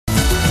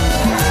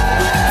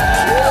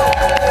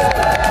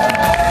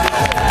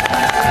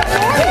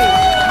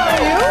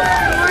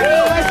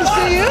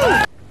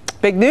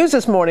Big news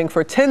this morning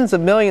for tens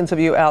of millions of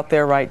you out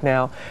there right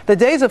now. The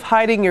days of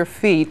hiding your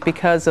feet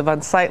because of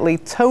unsightly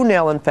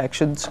toenail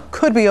infections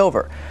could be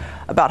over.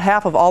 About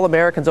half of all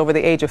Americans over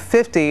the age of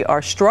 50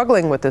 are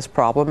struggling with this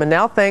problem, and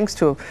now thanks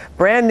to a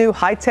brand new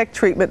high-tech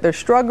treatment, their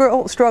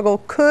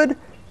struggle could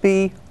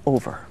be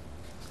over.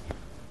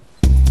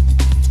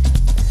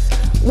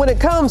 When it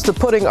comes to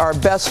putting our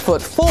best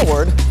foot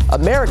forward,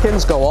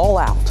 Americans go all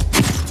out.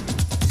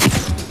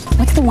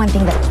 What's the one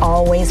thing that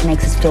always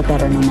makes us feel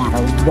better no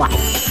matter what?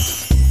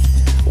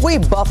 We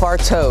buff our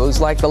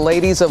toes like the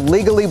ladies of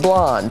Legally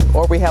Blonde,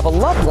 or we have a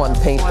loved one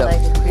paint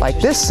them,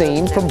 like this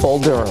scene from Bull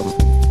Durham.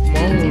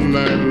 All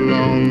night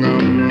long,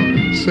 I'm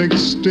a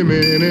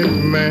 60-minute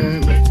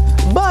man.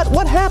 But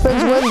what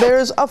happens when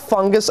there's a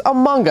fungus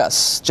among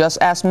us? Just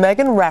ask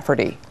Megan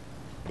Rafferty.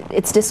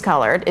 It's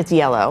discolored, it's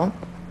yellow,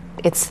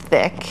 it's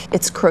thick,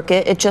 it's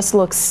crooked, it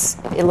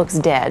looks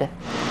dead.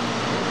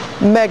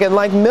 Megan,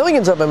 like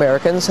millions of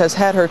Americans, has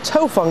had her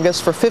toe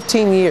fungus for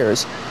 15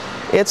 years.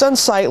 It's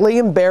unsightly,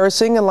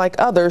 embarrassing, and like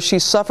others,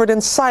 she's suffered in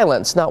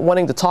silence, not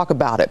wanting to talk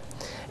about it.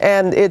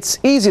 And it's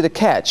easy to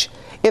catch.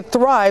 It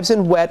thrives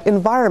in wet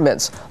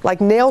environments,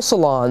 like nail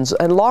salons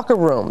and locker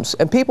rooms,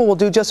 and people will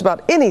do just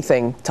about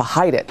anything to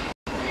hide it.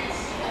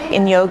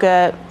 In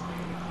yoga,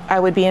 I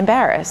would be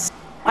embarrassed.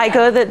 I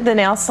go to the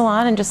nail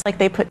salon, and just like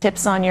they put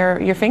tips on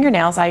your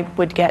fingernails, I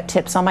would get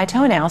tips on my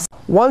toenails.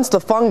 Once the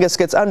fungus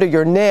gets under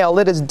your nail,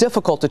 it is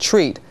difficult to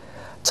treat.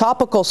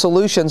 Topical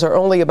solutions are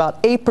only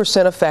about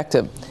 8%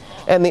 effective.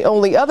 And the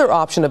only other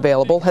option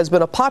available has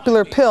been a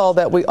popular pill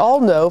that we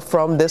all know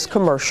from this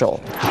commercial.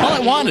 All I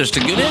want is to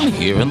get in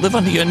here and live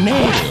under your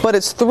nail. But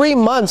it's 3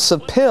 months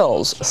of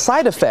pills.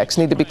 Side effects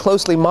need to be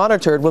closely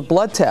monitored with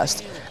blood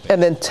tests,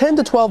 and then 10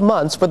 to 12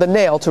 months for the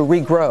nail to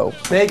regrow.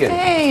 Megan.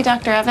 Hey,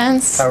 Dr.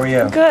 Evans. How are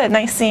you? Good,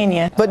 nice seeing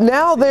you. But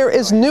now there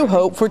is new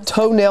hope for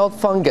toenail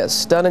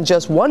fungus, done in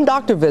just one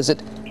doctor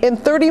visit in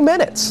 30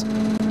 minutes.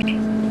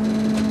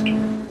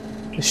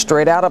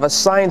 Straight out of a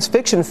science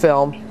fiction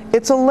film,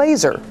 it's a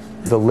laser.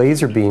 The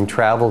laser beam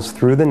travels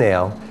through the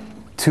nail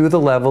to the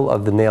level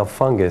of the nail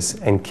fungus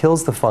and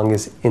kills the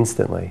fungus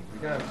instantly.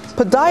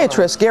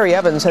 Podiatrist Gary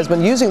Evans has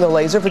been using the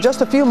laser for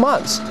just a few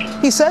months.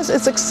 He says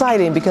it's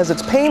exciting because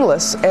it's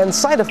painless and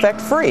side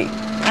effect free.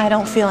 I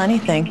don't feel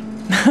anything.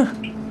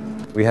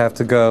 We have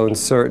to go in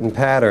certain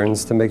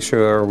patterns to make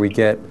sure we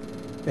get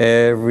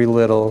every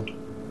little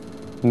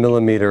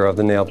millimeter of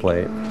the nail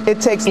plate. It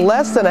takes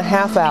less than a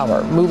half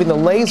hour moving the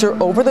laser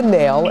over the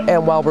nail,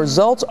 and while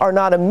results are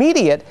not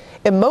immediate,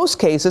 in most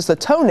cases the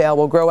toenail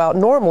will grow out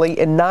normally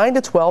in 9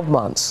 to 12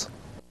 months.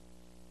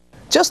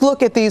 Just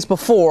look at these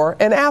before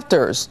and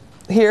afters.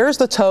 Here's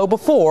the toe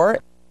before,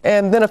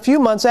 and then a few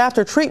months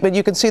after treatment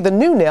you can see the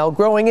new nail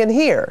growing in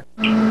here.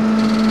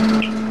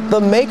 The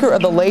maker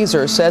of the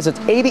laser says it's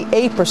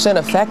 88%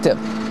 effective.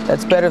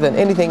 That's better than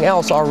anything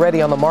else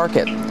already on the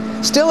market.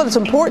 Still, it's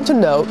important to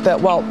note that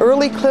while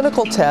early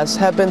clinical tests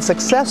have been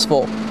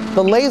successful,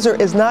 the laser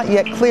is not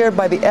yet cleared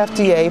by the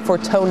FDA for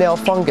toenail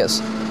fungus,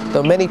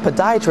 though many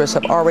podiatrists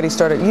have already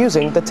started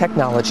using the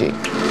technology.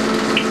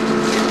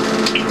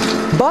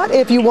 But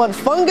if you want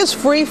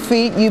fungus-free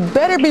feet, you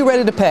better be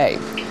ready to pay.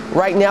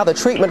 Right now, the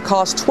treatment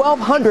costs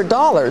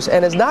 $1,200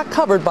 and is not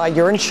covered by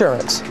your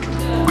insurance.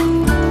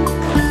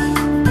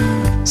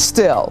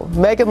 Still,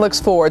 Megan looks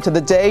forward to the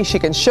day she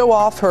can show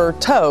off her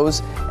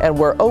toes and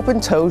wear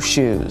open-toe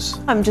shoes.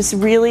 I'm just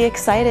really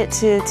excited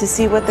to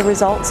see what the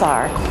results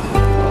are.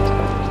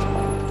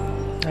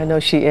 I know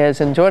she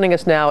is, and joining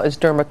us now is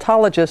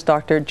dermatologist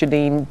Dr.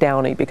 Janine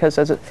Downey, because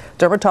as a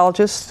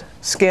dermatologist,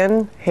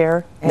 skin,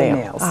 hair, and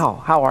nails.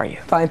 Oh, how are you?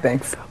 Fine,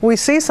 thanks. We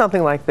see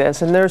something like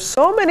this, and there's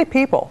so many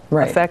people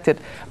affected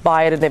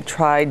by it, and they've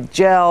tried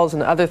gels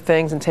and other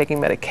things and taking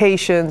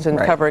medications and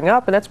covering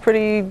up, and that's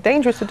pretty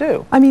dangerous to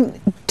do. I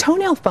mean,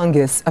 toenail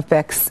fungus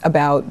affects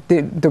about,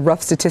 the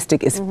rough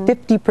statistic is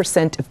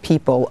 50% of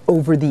people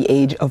over the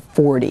age of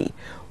 40.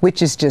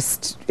 Which is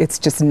it's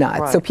just nuts.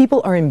 Right. So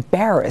people are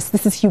embarrassed.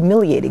 This is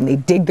humiliating. They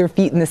dig their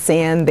feet in the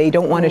sand. They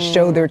don't want to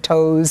show their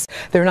toes.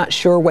 They're not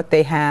sure what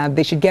they have.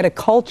 They should get a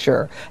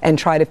culture and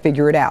try to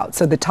figure it out.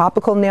 So the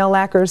topical nail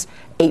lacquers,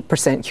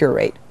 8% cure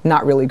rate.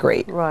 Not really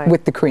great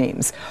with the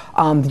creams.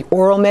 The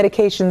oral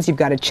medications, you've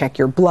got to check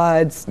your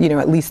bloods,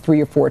 at least 3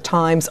 or 4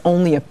 times,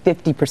 only a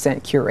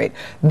 50% cure rate.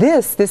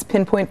 This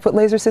pinpoint foot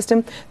laser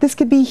system, this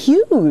could be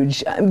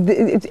huge.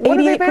 It's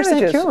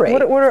 88% cure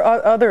rate. What are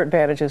other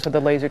advantages of the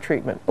laser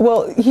treatment?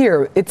 Well,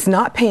 here, it's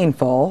not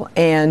painful,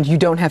 and you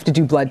don't have to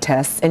do blood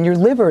tests, and your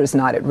liver is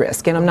not at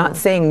risk. And I'm not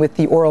saying with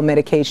the oral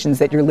medications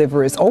that your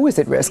liver is always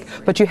at risk,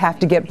 but you have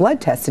to get blood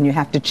tests and you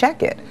have to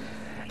check it.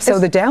 So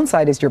the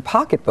downside is your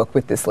pocketbook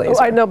with this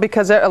laser. I know,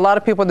 because a lot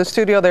of people in the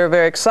studio, they were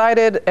very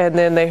excited, and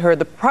then they heard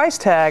the price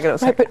tag, and it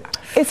was Right, but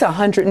it's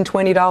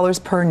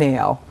 $120 per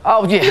nail.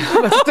 oh yeah,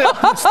 but still,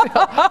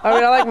 I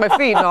mean, I like my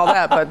feet and all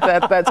that, but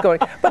that's going.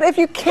 But if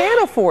you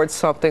can't afford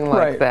something like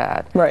Right,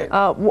 that, right.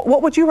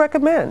 What would you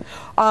recommend?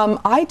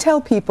 I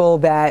tell people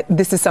that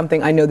this is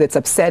something I know that's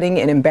upsetting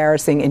and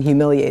embarrassing and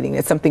humiliating.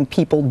 It's something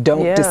people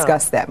don't Yeah.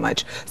 discuss that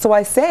much. So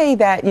I say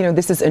that,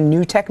 this is a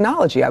new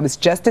technology. I was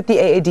just at the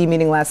AAD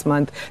meeting last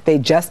month. They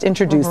just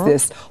introduced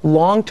this.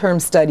 Long-term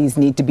studies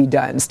need to be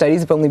done.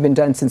 Studies have only been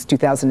done since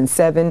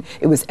 2007.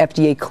 It was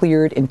FDA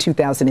cleared in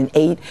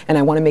 2008, and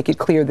I want to make it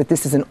clear that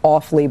this is an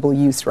off-label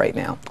use right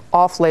now.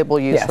 Off-label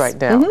use Yes. right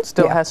now.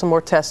 Still Yeah. has some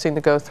more testing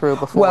to go through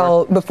before.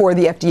 Well, before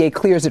the FDA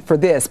clears it for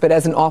this, but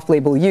as an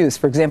off-label use.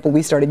 For example,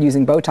 we started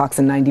using Botox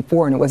in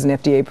 '94, and it wasn't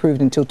FDA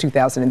approved until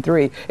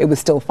 2003. It was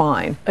still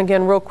fine.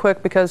 Again, real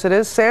quick, because it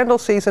is sandal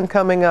season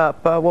coming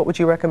up, what would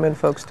you recommend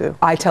folks do?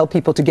 I tell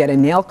people to get a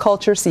nail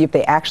culture, see if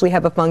they actually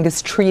have a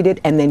fungus, treat it,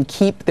 and then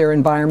keep their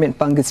environment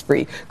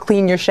fungus-free.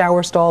 Clean your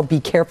shower stall. Be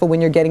careful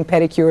when you're getting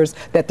pedicures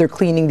that they're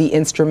cleaning the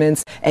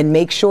instruments, and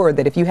make sure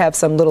that if you have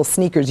some little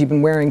sneakers you've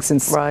been wearing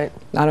since, Right.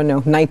 I don't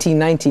know,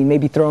 1919,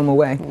 maybe throw them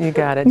away. You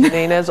got it.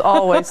 Janine, as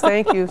always,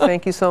 thank you.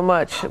 Thank you so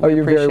much. Oh, We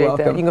you're very appreciate that.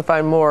 welcome. You can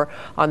find more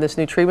on this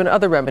new treatment and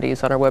other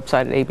remedies on our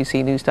website at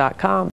abcnews.com.